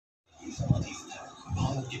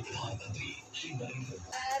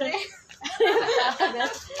अरे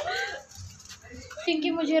पिंकी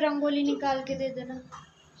मुझे रंगोली निकाल के दे देना।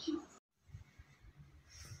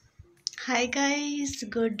 Hi guys,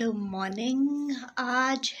 good morning.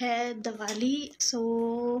 आज है दिवाली।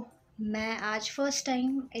 मैं आज फर्स्ट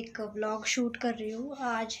टाइम एक व्लॉग शूट कर रही हूँ।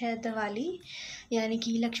 आज है दिवाली यानी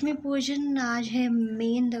कि लक्ष्मी पूजन। आज है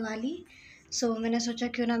मेन दिवाली। मैंने सोचा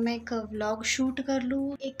क्यों ना मैं एक व्लॉग शूट कर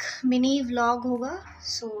लूँ। एक मिनी व्लॉग होगा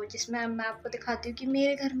जिसमें मैं आपको दिखाती हूँ कि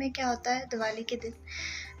मेरे घर में क्या होता है दिवाली के दिन।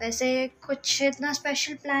 वैसे कुछ इतना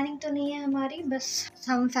स्पेशल प्लानिंग तो नहीं है हमारी, बस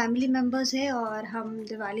हम फैमिली मेम्बर्स हैं और हम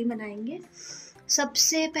दिवाली मनाएंगे।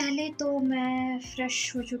 सबसे पहले तो मैं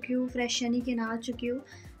फ़्रेश हो चुकी हूँ, फ्रेश यानी कि नहा चुकी हूँ।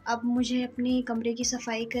 अब मुझे अपनी कमरे की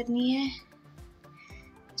सफाई करनी है।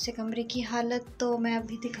 से कमरे की हालत तो मैं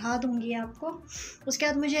अभी दिखा दूँगी आपको। उसके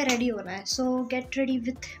बाद मुझे रेडी होना है। गेट रेडी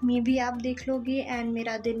विथ मी भी आप देख लोगे एंड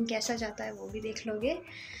मेरा दिन कैसा जाता है वो भी देख लोगे।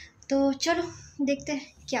 तो चलो देखते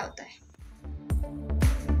हैं क्या होता है।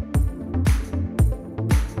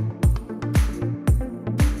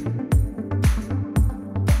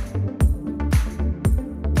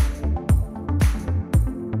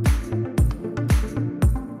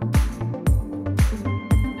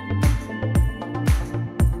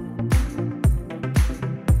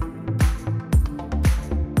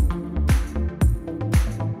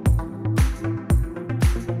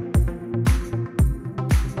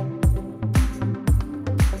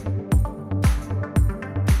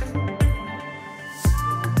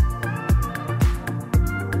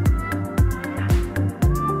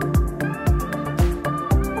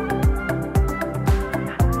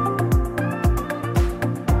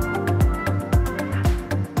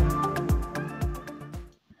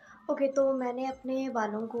 तो मैंने अपने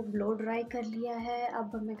बालों को ब्लो ड्राई कर लिया है।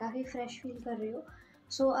 अब मैं काफ़ी फ़्रेश फील कर रही हूँ।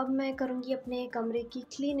 अब मैं करूँगी अपने कमरे की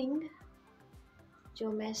क्लीनिंग,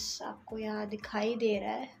 जो मैस आपको यहाँ दिखाई दे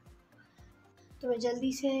रहा है। तो मैं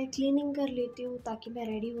जल्दी से क्लीनिंग कर लेती हूँ ताकि मैं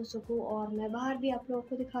रेडी हो सकूँ और मैं बाहर भी आप लोगों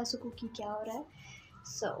को दिखा सकूँ कि क्या हो रहा है।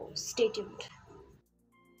 Stay tuned.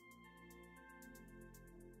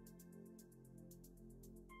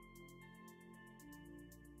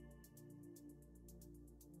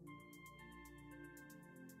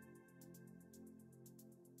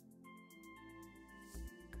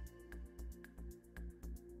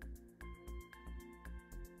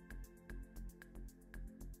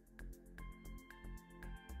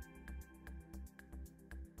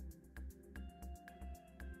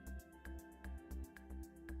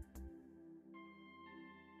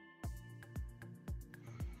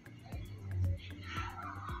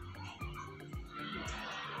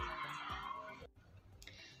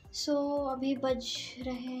 अभी बज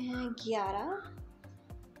रहे हैं 11,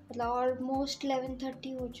 मतलब ऑलमोस्ट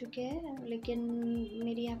 11:30 हो चुके हैं, लेकिन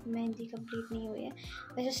मेरी यहाँ पे मेहंदी कंप्लीट नहीं हुई है।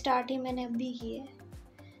 वैसे स्टार्ट ही मैंने अभी की है।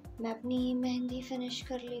 मैं अपनी मेहंदी फिनिश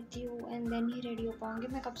कर लेती हूँ एंड देन ही रेडी हो पाऊँगी।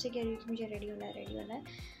 मैं कब से कह रही हूँ कि मुझे रेडी होना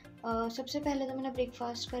है। सबसे पहले तो मैंने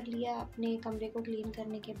ब्रेकफास्ट कर लिया अपने कमरे को क्लीन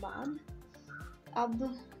करने के बाद। अब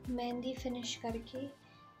मेहंदी फिनिश करके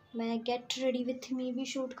मैं गेट रेडी विथ मी भी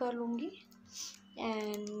शूट कर लूँगी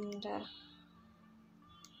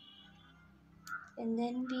and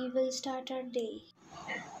then we will start our day.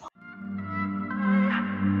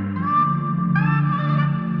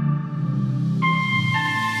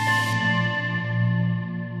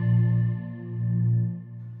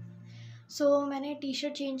 मैंने टी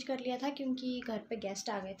शर्ट चेंज कर लिया था क्योंकि घर पे गेस्ट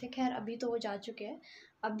आ गए थे। खैर अभी तो वो जा चुके हैं।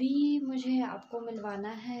 अभी मुझे आपको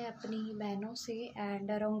मिलवाना है अपनी बहनों से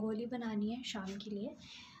एंड रंगोली बनानी है शाम के लिए।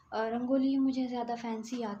 रंगोली मुझे ज़्यादा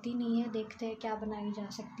फैंसी आती नहीं है, देखते हैं क्या बनाई जा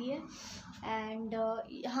सकती है। एंड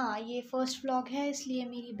हाँ, ये फ़र्स्ट व्लॉग है इसलिए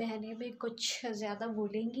मेरी बहनें भी कुछ ज़्यादा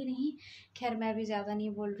बोलेंगी नहीं। खैर मैं भी ज़्यादा नहीं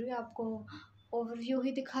बोल रही हूँ, आपको ओवरव्यू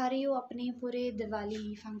ही दिखा रही हूँ अपने पूरे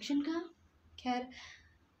दिवाली फंक्शन का। खैर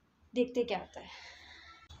देखते क्या होता है।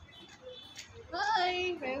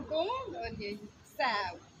 हाय, वेलकम और ये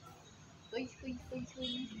सैम।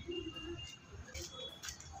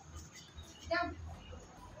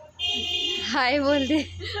 हाय बोल दे।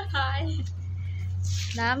 हाय।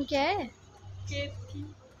 नाम क्या है? केतकी।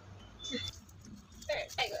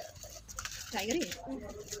 टाइगर ही।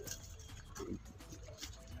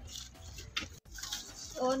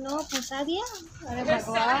 ओ नो, फंसा दिया। अरे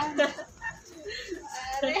भगवान।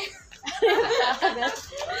 अरे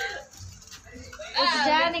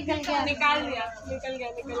जा, निकल गया। निकाल गया।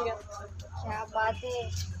 क्या बात है,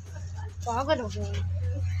 पागल हो गए।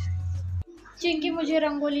 चिंकी मुझे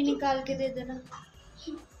रंगोली निकाल के दे देना।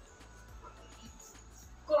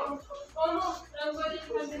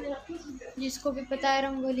 जिसको भी पता है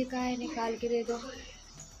रंगोली का है निकाल के दे दो।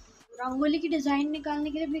 रंगोली की डिजाइन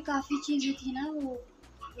निकालने के लिए भी काफी चीजें थी ना, वो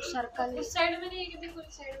सर्कल। उस साइड में नहीं है कि देखो,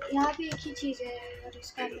 इस साइड में यहाँ भी एक ही चीज है और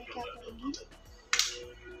इसका मैं क्या करूँगी,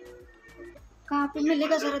 कहाँ पे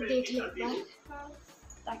मिलेगा जरा देख ले एक बार,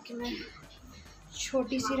 ताकि मैं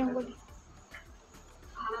छोटी सी रंगोली।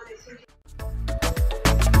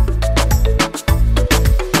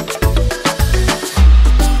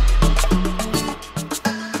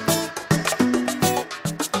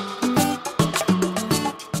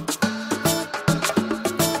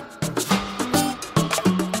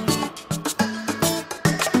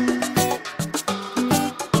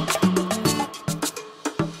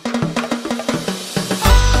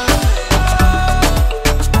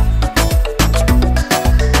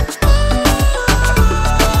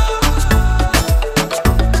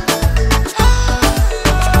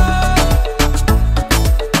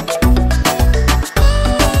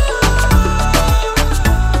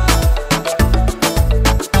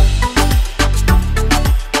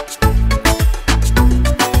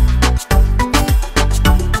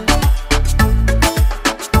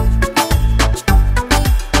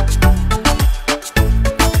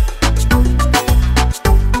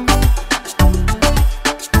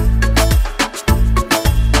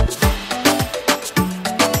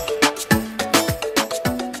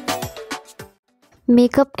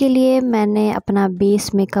 मेकअप के लिए मैंने अपना बेस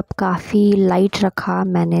मेकअप काफ़ी लाइट रखा।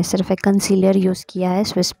 मैंने सिर्फ एक कंसीलर यूज़ किया है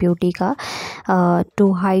स्विस ब्यूटी का,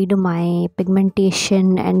 to hide my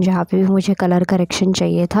pigmentation and जहाँ पे भी मुझे कलर करेक्शन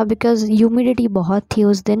चाहिए था, बिकॉज़ ह्यूमिडिटी बहुत थी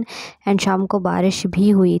उस दिन एंड शाम को बारिश भी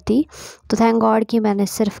हुई थी। तो थैंक गॉड कि मैंने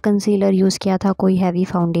सिर्फ कंसीलर यूज़ किया था, कोई हैवी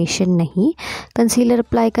फाउंडेशन नहीं। कंसीलर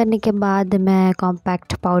अप्लाई करने के बाद मैं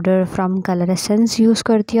compact powder from colour essence use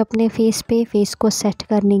करती हूँ अपने फेस पे, फेस को सेट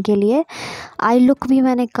करने के लिए। आई लुक भी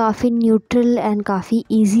मैंने काफ़ी न्यूट्रल एंड काफ़ी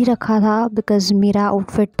इजी रखा था, बिकॉज़ मेरा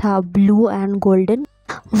आउटफिट था blue and golden.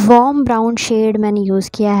 Warm brown shade मैंने यूज़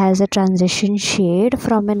किया है as a transition shade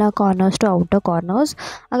from inner corners to outer corners.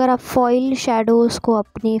 अगर आप फॉइल शेडोज़ को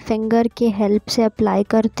अपने फिंगर के हेल्प से अप्लाई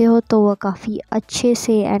करते हो तो वह काफ़ी अच्छे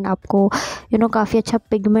से एंड आपको काफ़ी अच्छा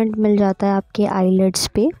पिगमेंट मिल जाता है आपके आईलिड्स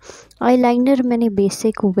पे। आईलाइनर मैंने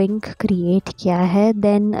बेसिक विंग क्रिएट किया है।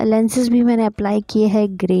 देन लेंसेज भी मैंने अप्लाई किए हैं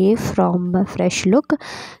ग्रे फ्रॉम फ्रेश लुक।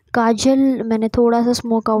 काजल मैंने थोड़ा सा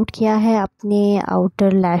स्मोक आउट किया है अपने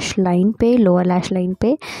आउटर लैश लाइन पे, लोअर लैश लाइन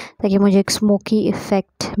पे, ताकि मुझे एक स्मोकी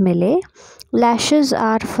इफ़ेक्ट मिले। Lashes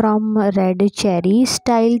are from red cherry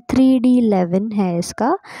style, 3D11 है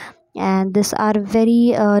इसका and this are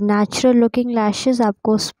very natural looking lashes.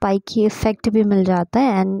 आपको स्पाइकी इफ़ेक्ट भी मिल जाता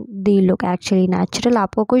है and they look actually natural.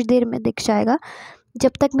 आपको कुछ देर में दिख जाएगा।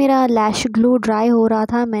 जब तक मेरा लैश ग्लू ड्राई हो रहा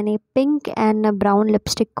था, मैंने पिंक एंड ब्राउन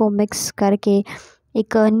लिपस्टिक को मिक्स करके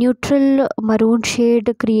एक न्यूट्रल मरून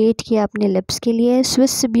शेड क्रिएट किया अपने लिप्स के लिए।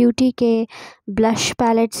 स्विस ब्यूटी के ब्लश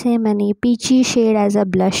पैलेट से मैंने पीची shade as a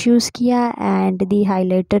blush use किया and the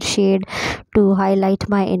highlighter shade to highlight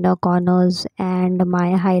my inner corners and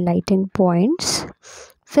my highlighting points.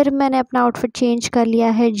 फिर मैंने अपना आउटफिट चेंज कर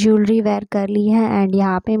लिया है, ज्वेलरी वेयर कर ली है एंड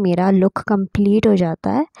यहाँ पे मेरा लुक कंप्लीट हो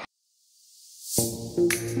जाता है।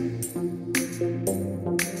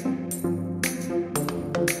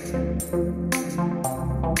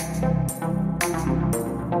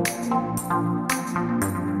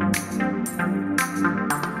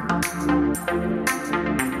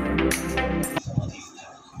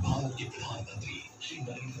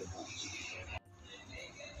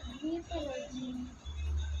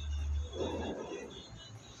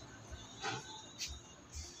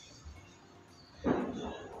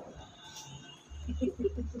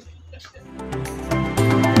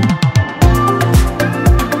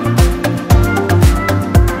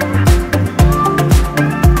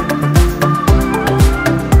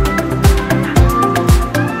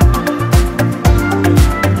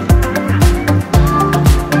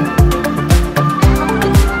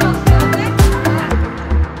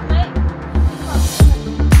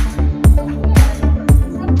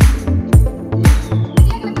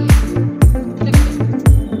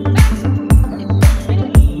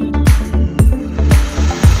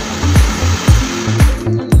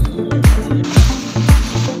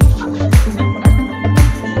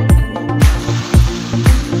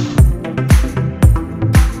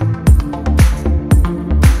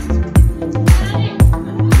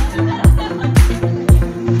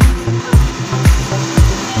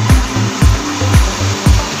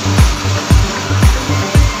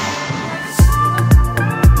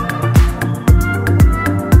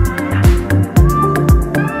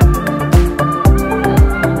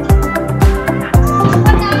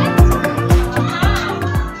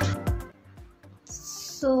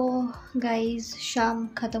 गाइस शाम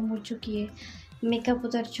ख़त्म हो चुकी है मेकअप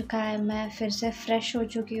उतर चुका है, मैं फिर से फ़्रेश हो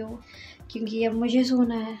चुकी हूँ क्योंकि अब मुझे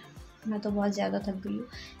सोना है। मैं तो बहुत ज़्यादा थक गई हूँ।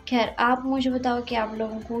 खैर, आप मुझे बताओ कि आप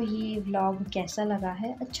लोगों को ये व्लॉग कैसा लगा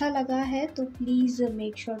है? अच्छा लगा है तो please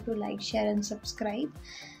make sure to like, share and subscribe.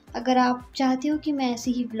 अगर आप चाहते हो कि मैं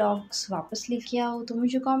ऐसे ही व्लॉग्स वापस लेके आऊँ तो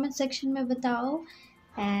मुझे कमेंट सेक्शन में बताओ,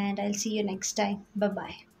 and I will see you next time. Bye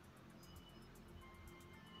bye.